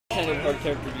kind of hard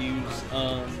character to use,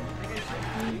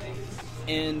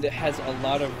 and has a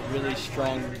lot of really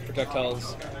strong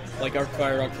projectiles, like Arc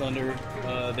Fire, Arc Thunder.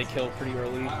 They kill pretty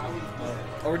early,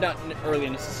 or not early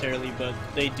necessarily, but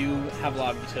they do have a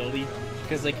lot of utility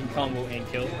because they can combo and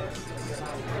kill.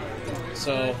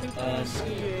 So,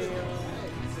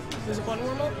 there's a fun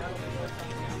warm-up?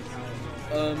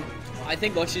 I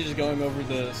think Luxxy is just going over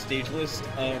the stage list,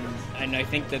 and I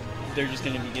think that they're just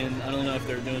going to begin. I don't know if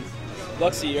they're doing...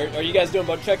 Luxxy, are you guys doing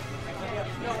bug check?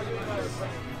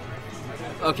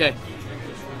 Okay.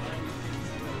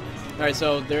 Alright,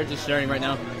 so they're just sharing right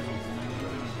now.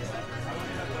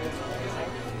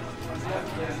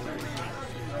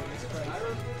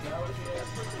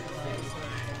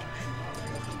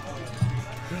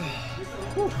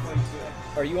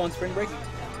 Are you on spring break?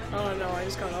 Oh no, I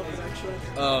just got up actually.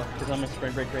 Oh, because I'm on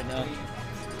spring break right now.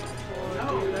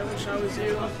 Oh dude, I wish I was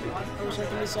you. I wish I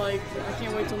could just like, I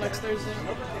can't wait till next Thursday.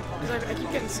 Because I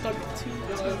keep getting stuck at 2.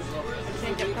 I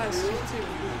can't get past 2.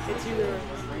 It's either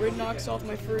Rid knocks off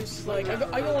my first, like,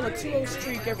 I go on a 2-0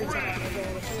 streak every time. I go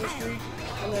on a 2-0 streak,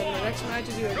 and then the next match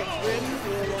is either against Rid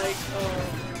or like,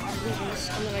 Rubies,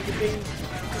 and then I could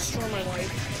destroy my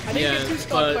life. I didn't get too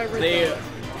stuck by Rid.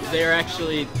 They're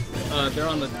actually, they're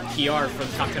on the PR for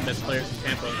the top 10 best players in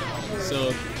Tampa,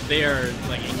 so they are,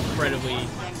 like, incredibly,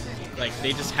 like,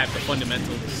 they just have the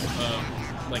fundamentals,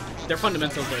 like, their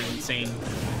fundamentals are insane,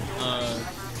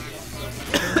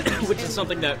 which is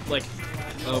something that, like,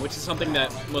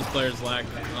 most players lack.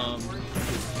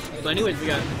 But anyways, we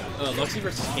got Luxxy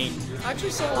versus Kane. I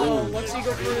actually saw Luxxy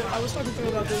go for it. I was talking to him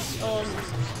about this.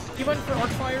 He went for Arc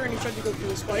Fire and he tried to go for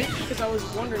the spike because I was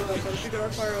wondering about that. If you could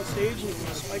Arc Fire on stage and you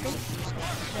can spike him.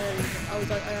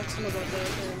 And I asked him about that,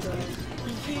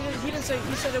 and he didn't say.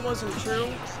 He said it wasn't true,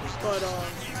 but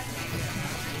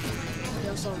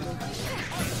yeah, something.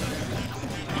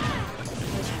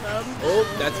 Oh,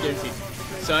 that's guaranteed.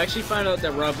 So I actually found out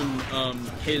that Robin,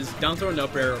 his down throw and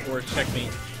up air or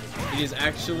checkmate, it is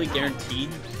actually guaranteed.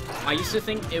 I used to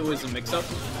think it was a mix-up,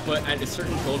 but at a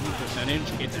certain golden percentage,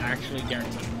 it's actually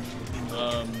guaranteed.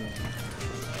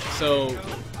 So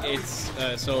it's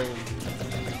so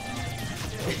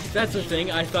that's the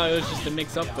thing. I thought it was just a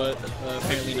mix-up, but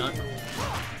apparently not.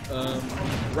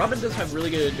 Robin does have really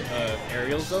good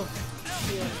aerials, though.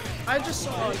 Yeah. I just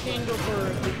saw Kane go for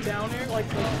the down air. Like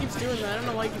he keeps doing that. I don't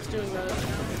know why he keeps doing that.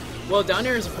 Well, down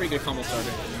air is a pretty good combo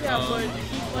starter. Yeah, but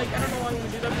he, like, I don't know why he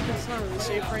would do that because it's not really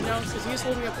safe right now. Because he's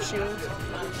holding up the shield.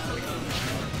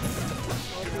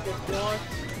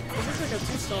 This is like a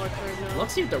 2-stock right now.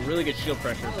 Luxxy with a really good shield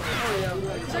pressure. Oh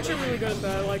yeah, he's actually really good at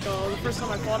that. Like the first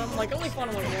time I fought him, like I only fought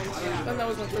him like once. Then that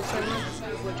was my first time,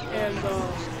 and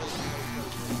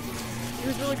he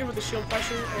was really good with the shield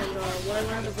pressure. And what I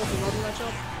learned about the Robin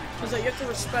matchup is that you have to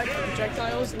respect the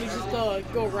projectiles, and you just go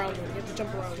around them. You have to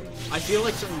jump around them. I feel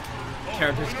like certain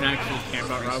characters can actually care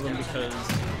about Robin because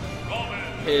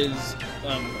his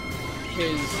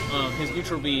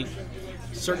neutral B,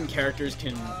 certain characters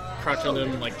can crouch on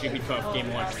them like JP Puff,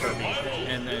 Game Watch, Kirby,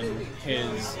 and then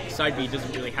his side B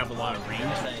doesn't really have a lot of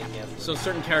range, so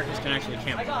certain characters can actually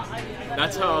camp.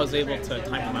 That's how I was able to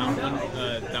time him out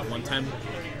that one time.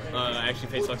 I actually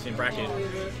faced Luxxy in bracket.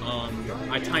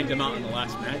 I timed him out in the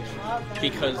last match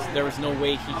because there was no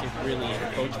way he could really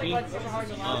approach me.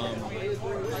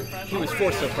 He was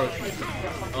forced to approach me,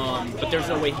 but there's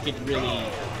no way he could really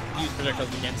use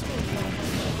projectiles against me.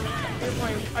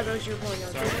 I thought you were playing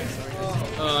out.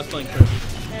 I was playing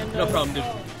Kirby. No problem, dude.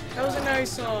 That was a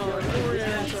nice forward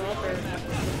air into up air.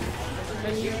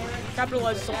 And you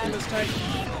capitalized on this tech.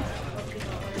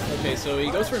 Okay, so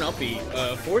he goes for an up B.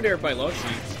 Forward air by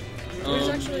Luxxy. It's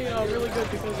actually really good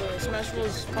because Smash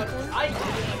Bros. Platform,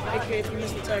 aka if you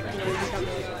use the tech, you know, you can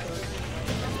capitalize on it.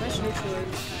 Smash neutral air,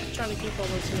 trying to keep all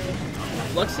those, you know.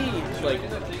 Luxxy, like,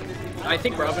 I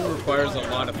think Robin requires a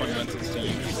lot of fundamentals to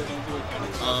use.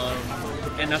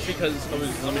 And that's because of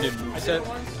his limited moveset.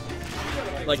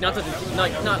 Like, not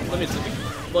limited,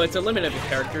 well, it's a limit of a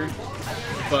character,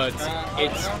 but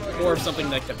it's more of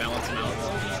something like to balance him out.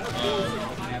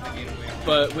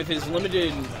 But with his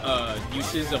limited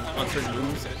uses of on certain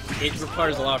moves, it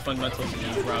requires a lot of fundamentals to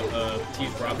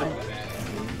use Robin.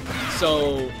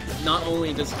 So not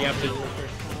only does he have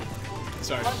to...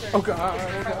 Sorry. Oh god.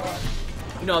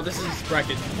 No, this is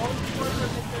bracket.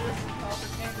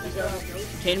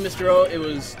 Kane Mr. O, it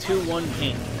was 2-1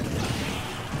 Kane.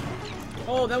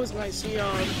 Oh, that was nice. He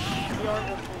Arc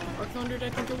Thundered, I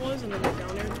think it was, and then went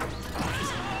down there.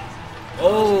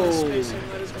 Oh! Spacing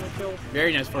that is gonna kill.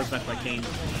 Very nice force smash by Kane.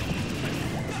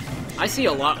 I see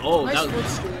a lot. Oh, nice that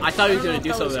was, I thought he was going to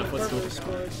do something with that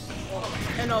footstool.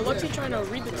 And Luxxy trying to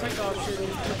read the tech option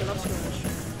and took an up smash.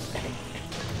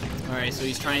 Alright, so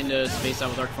he's trying to space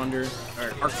out with Arc Thunder,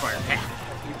 or Arc Fire.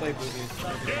 You play Boogie.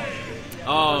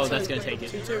 Oh, that's gonna take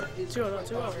it. 2-2. 2-0,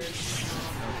 2-0. Okay.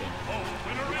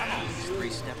 3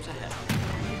 steps ahead.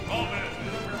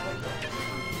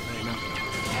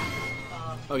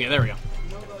 Okay, there we go.